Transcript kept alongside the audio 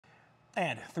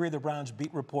And three of the Browns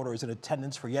beat reporters in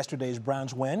attendance for yesterday's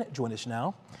Browns win. Join us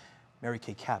now.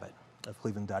 Kay Cabot of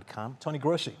Cleveland.com, Tony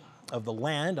Grossi of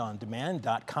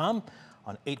thelandondemand.com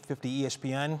on 850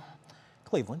 ESPN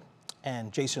Cleveland,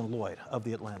 and Jason Lloyd of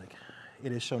The Atlantic.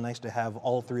 It is so nice to have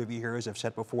all three of you here, as I've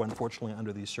said before, unfortunately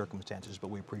under these circumstances, but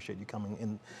we appreciate you coming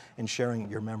in and sharing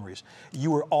your memories.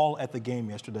 You were all at the game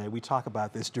yesterday. We talk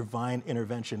about this divine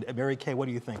intervention. Mary Kay, what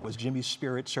do you think? Was Jimmy's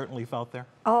spirit certainly felt there?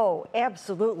 Oh,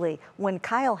 absolutely. When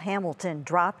Kyle Hamilton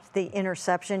dropped the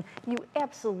interception, you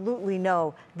absolutely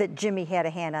know that Jimmy had a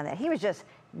hand on that. He was just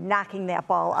knocking that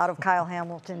ball out of Kyle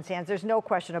Hamilton's hands. There's no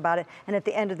question about it. And at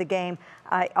the end of the game,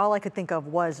 all I could think of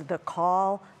was the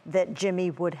call that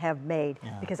Jimmy would have made,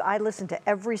 because I listened to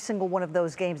every single one of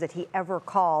those games that he ever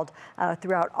called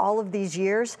throughout all of these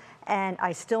years, and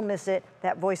I still miss it.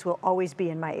 That voice will always be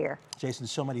in my ear. Jason,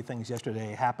 so many things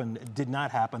yesterday did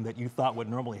not happen that you thought would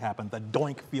normally happen. The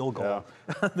doink field goal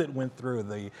that went through,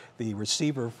 the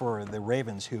receiver for the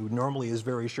Ravens, who normally is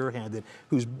very sure-handed,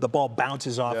 the ball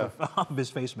bounces off of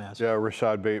his face mask. Yeah,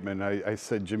 Rashad Bateman. I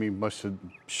said Jimmy must have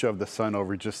shoved the sun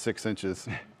over just 6 inches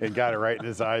and got it right in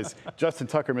his eyes. Justin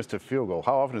Tucker missed a field goal.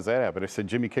 How often does that happen? I said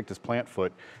Jimmy kicked his plant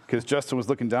foot because Justin was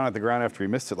looking down at the ground after he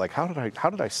missed it. Like, how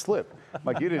did I slip? I'm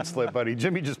like, you didn't slip, buddy.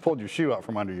 Jimmy just pulled your shoe out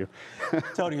from under you.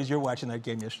 Tony, as you're watching that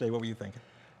game yesterday, what were you thinking?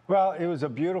 Well, it was a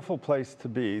beautiful place to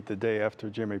be the day after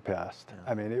Jimmy passed.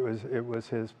 I mean, it was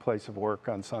his place of work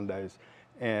on Sundays,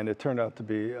 and it turned out to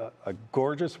be a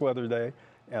gorgeous weather day.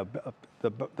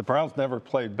 The Browns never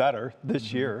played better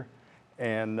this year,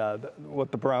 and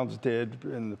what the Browns did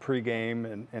in the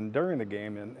pregame and during the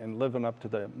game and living up to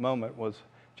the moment was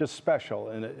just special.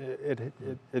 And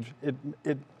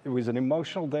it was an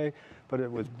emotional day, but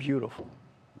it was beautiful.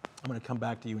 I'm going to come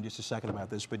back to you in just a second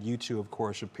about this, but you two, of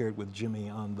course, appeared with Jimmy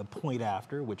on the Point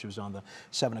After, which was on the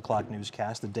 7 o'clock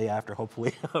newscast, the day after,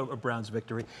 hopefully, a Browns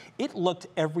victory. It looked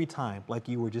every time like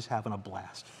you were just having a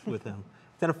blast with him.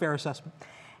 Is that a fair assessment?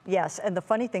 Yes, and the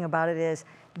funny thing about it is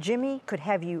Jimmy could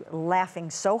have you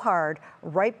laughing so hard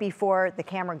right before the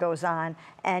camera goes on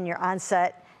and you're on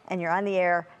set and you're on the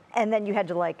air, and then you had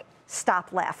to, like,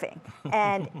 stop laughing.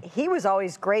 And he was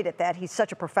always great at that. He's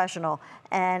such a professional,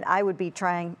 and I would be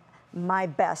trying my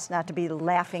best not to be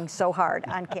laughing so hard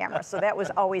on camera. So that was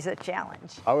always a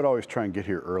challenge. I would always try and get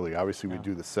here early. Obviously, we'd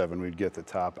do the 7, we'd get at the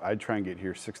top. I'd try and get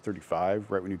here 6:35,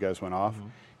 right when you guys went off,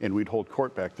 and we'd hold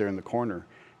court back there in the corner.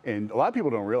 And a lot of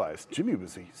people don't realize Jimmy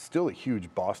was still a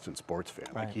huge Boston sports fan.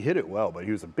 Like, he hit it well, but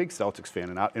he was a big Celtics fan.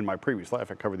 And in my previous life,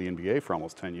 I covered the NBA for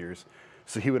almost 10 years.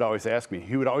 So he would always ask me.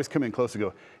 He would always come in close and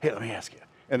go, "Hey, let me ask you."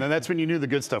 And then that's when you knew the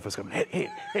good stuff was coming. Hey,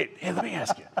 let me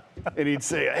ask you. And he'd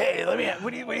say, "Hey,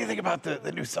 what do you think about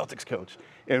the new Celtics coach?"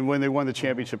 And when they won the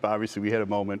championship, obviously, we had a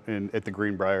moment at the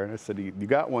Greenbrier, and I said, "You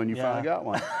got one. You finally got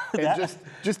one." And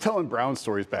just telling Brown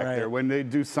stories back there. When they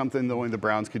do something, when the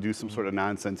Browns could do some sort of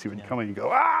nonsense, he would come in and go,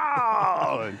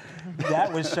 "Ah!" And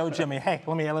that was so Jimmy. Hey,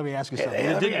 let me ask you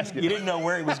something. You didn't know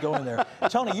where he was going there.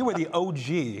 Tony, you were the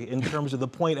OG in terms of the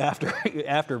Point After the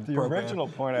program. Original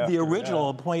Point After. The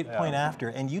original Point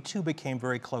After. And you two became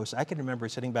very close. I can remember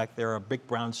sitting back there, a big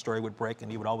Brown story would break,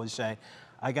 and he would always say,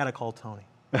 "I got to call Tony."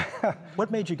 What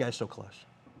made you guys so close?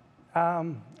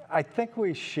 I think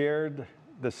we shared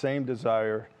the same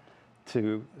desire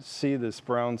to see this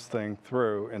Browns thing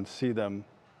through and see them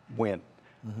win.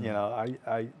 You know,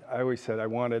 I always said I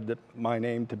wanted my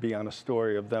name to be on a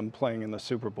story of them playing in the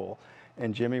Super Bowl,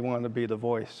 and Jimmy wanted to be the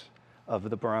voice of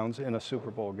the Browns in a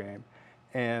Super Bowl game.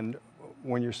 And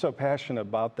when you're so passionate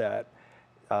about that,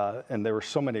 and there were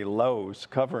so many lows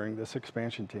covering this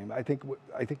expansion team, I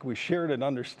think we shared an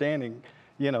understanding,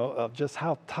 you know, of just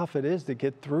how tough it is to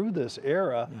get through this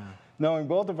era, knowing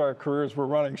both of our careers were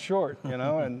running short, you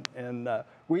know, and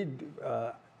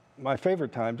my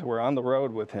favorite times were on the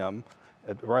road with him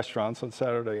at restaurants on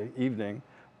Saturday evening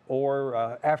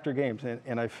or after games.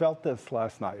 And I felt this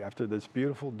last night after this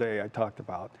beautiful day I talked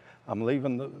about. I'm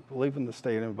leaving the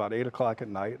stadium about 8 o'clock at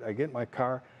night. I get in my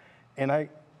car and I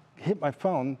hit my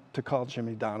phone to call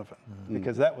Jimmy Donovan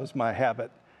because that was my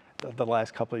habit the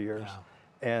last couple of years.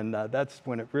 And that's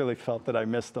when it really felt that I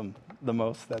missed him the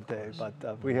most that day.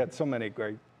 But we had so many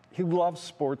great. He loved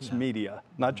sports media,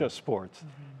 not just sports.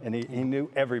 And he knew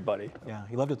everybody. Yeah,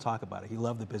 he loved to talk about it. He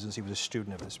loved the business. He was a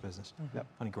student of this business.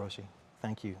 Tony Grossi,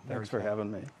 thank you. Thanks for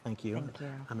having me. Thank you. Thank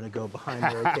you. I'm going to go behind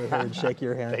Mary Kay here and shake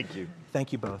your hand. Thank you.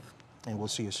 Thank you both, and we'll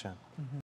see you soon.